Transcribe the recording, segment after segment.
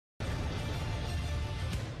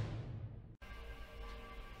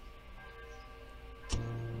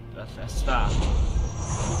Bethesda.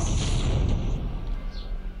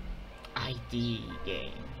 ID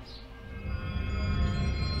game.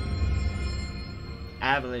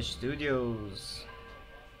 Avalanche Studios.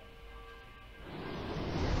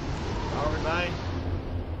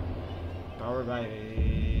 Powered by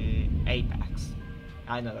Apex.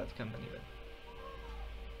 I know that company, but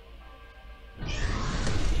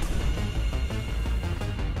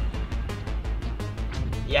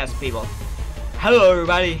yes, people. Hello,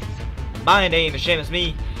 everybody. My name is Seamus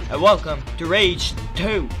Me, and welcome to Rage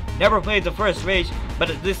 2. Never played the first Rage, but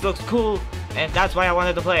this looks cool, and that's why I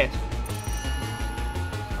wanted to play it.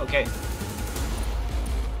 Okay,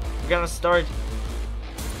 we're gonna start.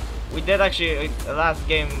 We did actually the last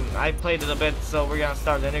game. I played it a bit, so we're gonna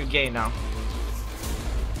start a new game now.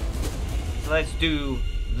 So let's do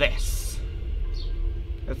this.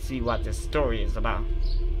 Let's see what this story is about.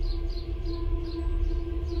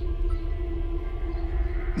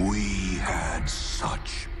 We had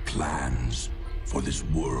such plans for this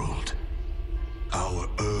world. Our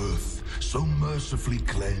Earth, so mercifully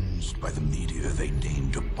cleansed by the meteor they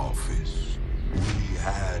named Apophis. We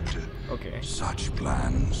had such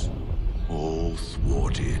plans, all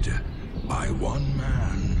thwarted by one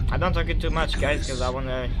man. I don't talk it too much, guys, because I want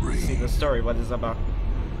to see the story, what it's about.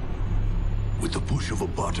 With the push of a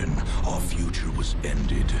button, our future was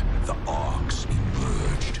ended. The arcs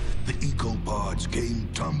emerged. The ecopods came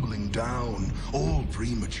tumbling down, all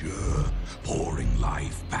premature, pouring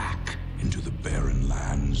life back into the barren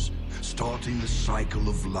lands, starting the cycle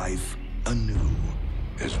of life anew,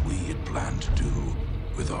 as we had planned to do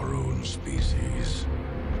with our own species.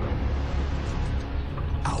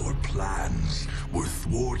 Our plans were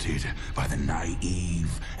thwarted by the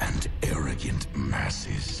naive and arrogant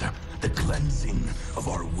masses. The cleansing of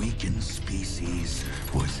our weakened species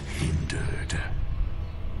was hindered.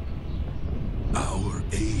 Our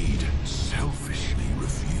aid selfishly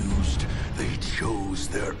refused. They chose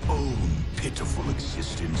their own pitiful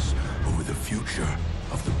existence over the future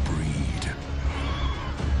of the breed.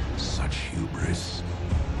 Such hubris.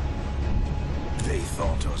 They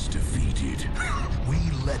thought us defeated. We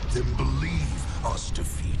let them believe us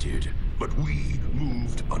defeated. But we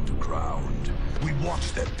moved underground. We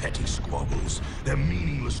watched their petty squabbles, their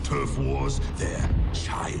meaningless turf wars, their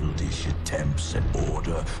childish attempts at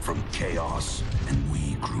order from chaos, and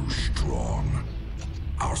we grew strong.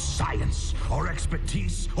 Our science, our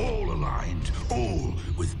expertise, all aligned, all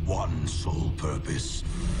with one sole purpose.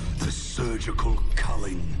 The surgical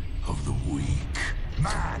culling of the weak.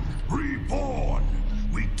 Man reborn!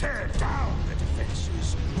 We tear down the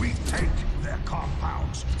defenses. We take their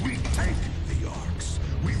compounds. We take the arcs.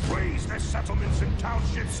 We raise their settlements and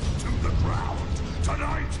townships to the ground.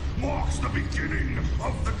 Tonight marks the beginning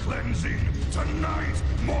of the cleansing. Tonight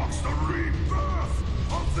marks the rebirth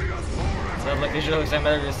of the authority. Sounds like visual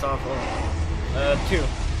examiner is awful. 2.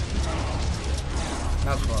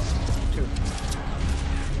 Not 4. 2.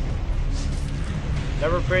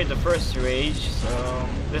 Never played the first Rage, so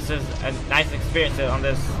this is a nice experience on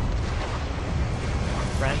this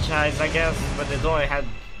franchise, I guess. But it's only had,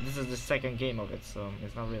 this is the second game of it, so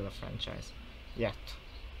it's not really a franchise yet.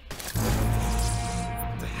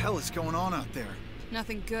 What the hell is going on out there?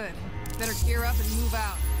 Nothing good. Better gear up and move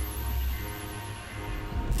out.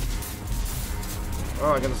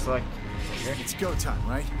 Oh, I gotta select. Okay. It's go time,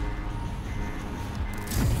 right?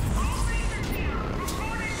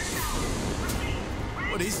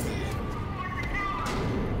 What is that?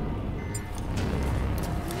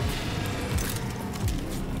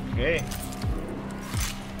 Okay.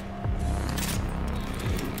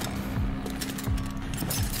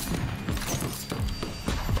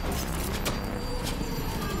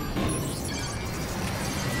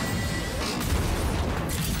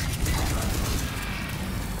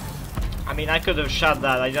 I mean, I could have shot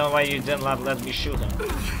that. I don't know why you didn't let me shoot him.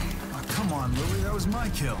 Oh, come on, Lily. That was my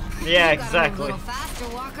kill. Yeah, exactly. A little faster,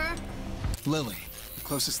 Walker. Lily, the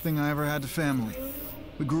closest thing I ever had to family.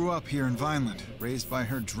 We grew up here in Vineland, raised by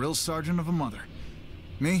her drill sergeant of a mother.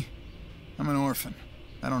 Me? I'm an orphan.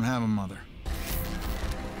 I don't have a mother.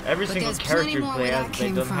 Every single character you play as,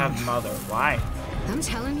 they don't have mother. Why? I'm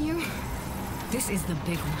telling you, this is the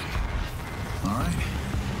big one. Alright.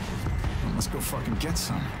 Well, let's go fucking get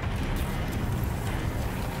some.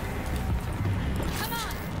 Come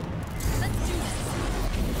on! Let's do this!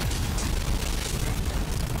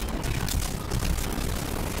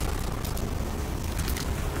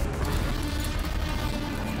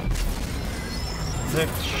 The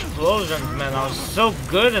explosions, man, are so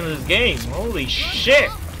good in this game. Holy shit!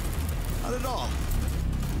 Not at all.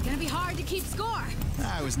 Gonna be hard to keep score.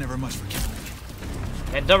 I was never much for counting.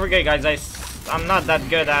 And don't forget, guys, I'm not that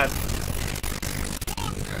good at.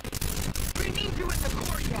 We need you in the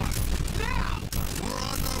courtyard. Now! We're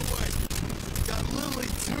on our way. Got Lily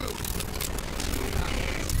too.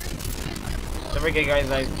 Don't forget, guys,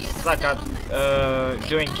 I suck at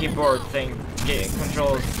doing keyboard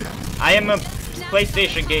controls. I am a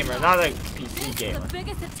PlayStation gamer, not a PC gamer. The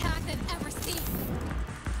biggest attack they've ever seen.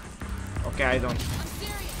 Okay, I don't. I'm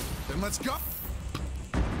serious. Then let's go.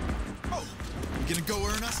 Oh, you're gonna go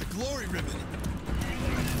earn us a glory ribbon.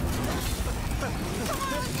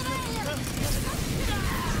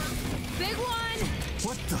 Big one.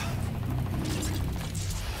 What the?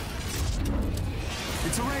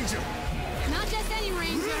 It's a ranger. Not just any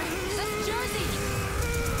ranger. That's Jersey.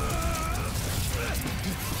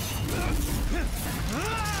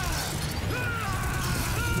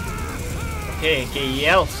 Okay, he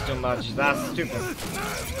yells too much. That's stupid.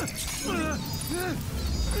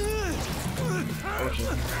 Oh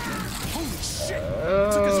shit. Holy shit!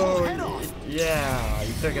 Took his whole head off. Yeah,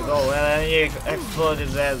 he took his whole head and he exploded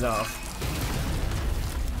his head off.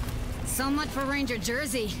 So much for Ranger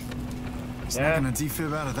Jersey. He's Yeah. not gonna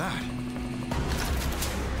defib out of that.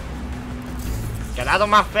 Get out of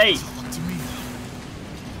my face! Talk to me.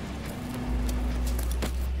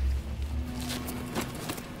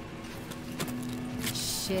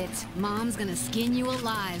 Shit, Mom's gonna skin you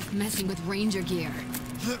alive messing with Ranger gear.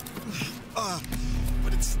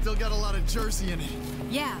 But it's still got a lot of Jersey in it.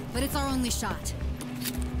 Yeah, but it's our only shot.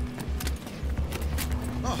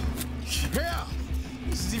 Oh, yeah!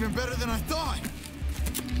 This is even better than I thought.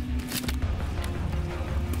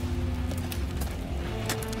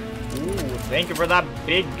 Ooh, thank you for that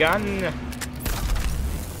big gun.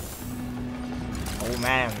 Oh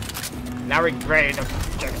man, now we're ready to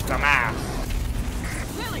kick some ass.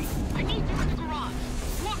 Lily, I need you in the garage.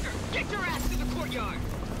 Walker, get your ass to the courtyard.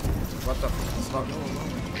 What the fuck?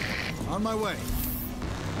 On my way.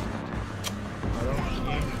 I don't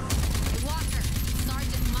see. Walker,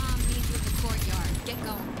 Sergeant Mom needs you at the courtyard. Get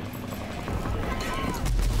going.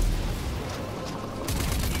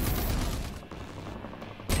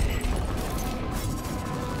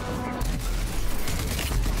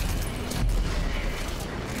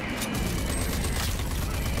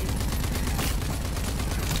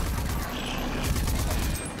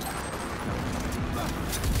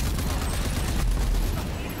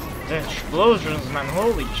 The explosions, man,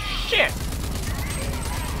 holy shit!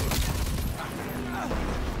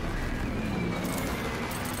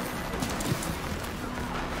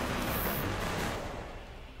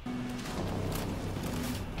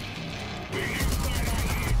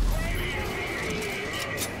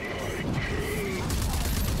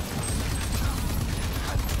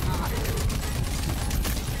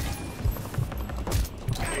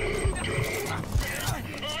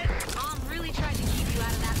 Mom really tried to keep you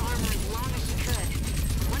out of that armor as long as she could.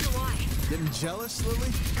 Wonder why. Getting jealous,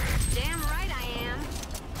 Lily? Damn right I am.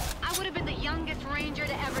 I would have been the youngest ranger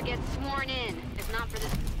to ever get sworn in, if not for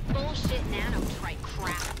this bullshit nanotrite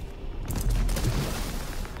crap.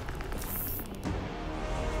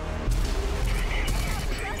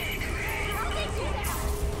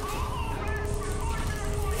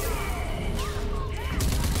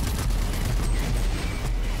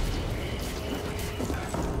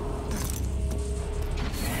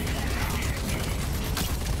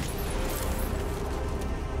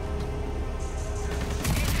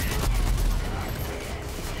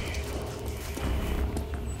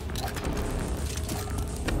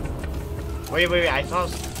 Wait, I saw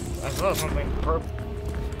something purple.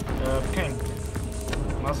 Pink.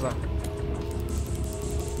 What's that?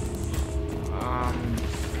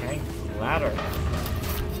 Pink ladder.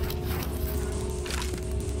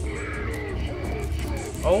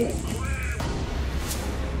 Oh!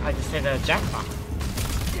 I just hit a jackpot.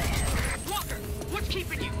 Walker, what's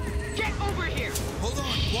keeping you? Get over here! Hold on,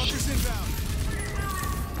 Walker's inbound.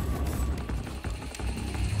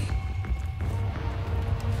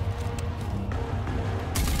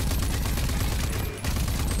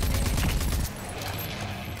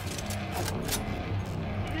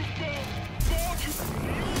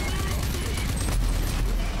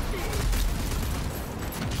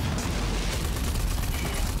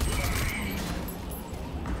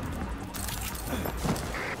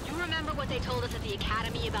 You remember what they told us at the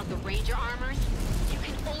academy about the ranger armors? You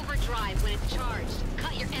can overdrive when it's charged.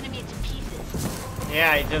 Cut your enemy into pieces.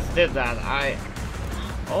 Yeah, I just did that.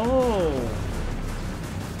 Oh!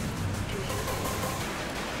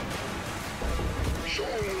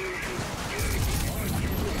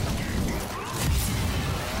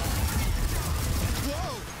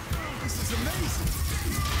 Whoa! This is amazing!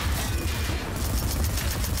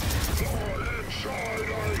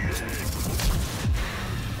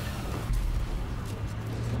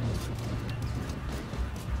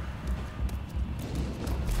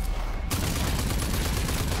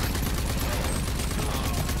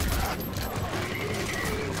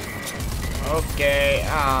 Okay,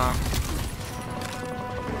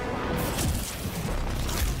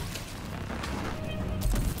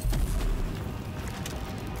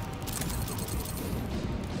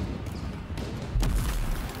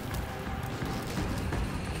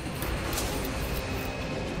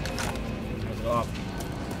 let's go up.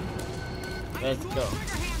 Let's go.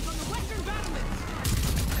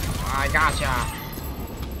 I gotcha.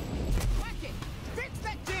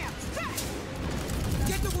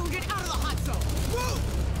 Get the wounded out of the hot zone. Move!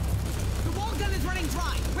 The wall gun is running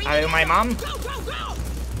dry. Are you my mom? Go, go, go!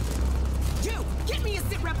 You, get me a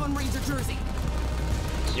sit rep on Ranger Jersey.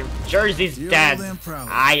 Jersey's Dear dead. old Aunt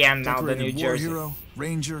Prowley, I am now the decorated new war Jersey. hero,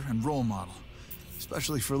 ranger, and role model.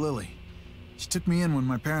 Especially for Lily. She took me in when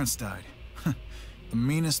my parents died. The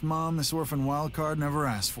meanest mom this orphan wildcard never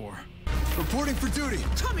asked for. Reporting for duty.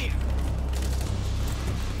 Come here.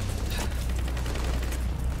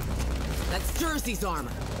 That's Jersey's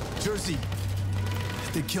armor. Jersey.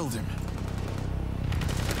 They killed him.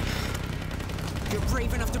 You're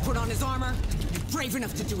brave enough to put on his armor. You're brave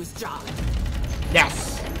enough to do his job.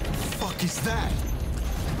 Yes. Fuck is that?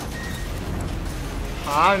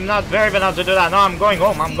 I'm not brave enough to do that. No, I'm going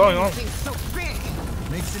home. I'm going home. Thing's so big.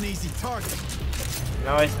 Makes an easy target.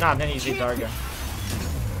 No, it's not an easy target.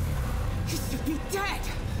 He should be dead.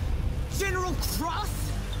 General Cross?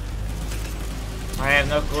 I have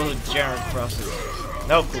no clue who General Cross is.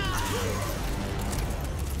 No clue.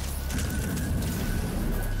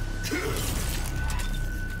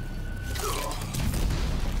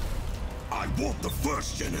 I want the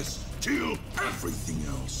first Genis. Kill everything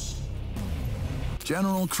else.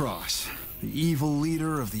 General Cross, the evil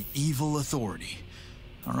leader of the evil authority.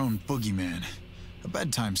 Our own boogeyman. A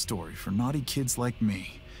bedtime story for naughty kids like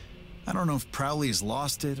me. I don't know if Prowley has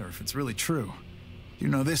lost it or if it's really true. You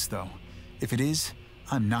know this, though. If it is,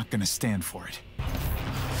 I'm not gonna stand for it.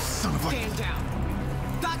 Son of a... Stand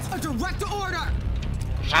down. That's a direct order.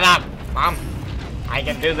 Shut up, Mom. I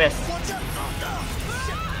can do this.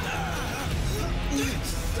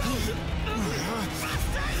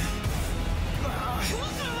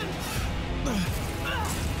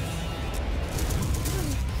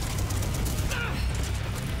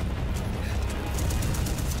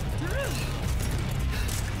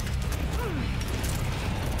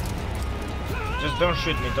 Just don't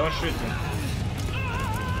shoot me, don't shoot me.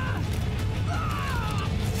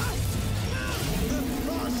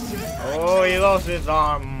 Oh, he lost his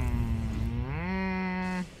arm.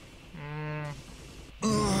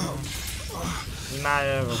 He might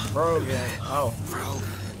have broken. Oh.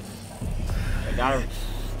 I got him.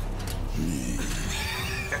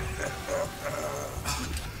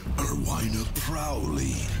 Erwina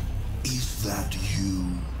Prowley, is that you?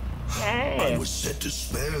 Hey. I was set to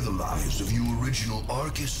spare the lives of you original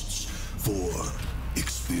Archists for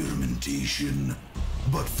experimentation.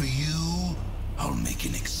 But for you, I'll make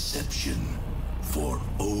an exception for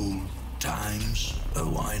old times,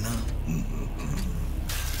 Erwina.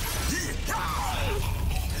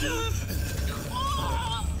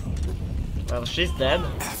 Well, she's dead.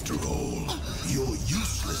 After all, your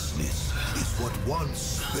uselessness is what once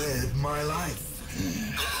spared my life.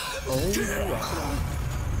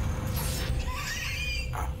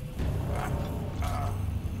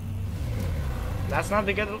 That's not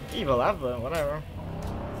the good evil, but whatever.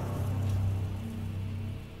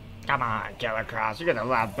 Come on, Killer Cross, you're gonna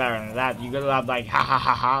laugh better than that. You're gonna laugh like ha ha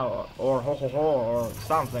ha ha or ho ho ho or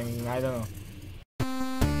something, I don't know.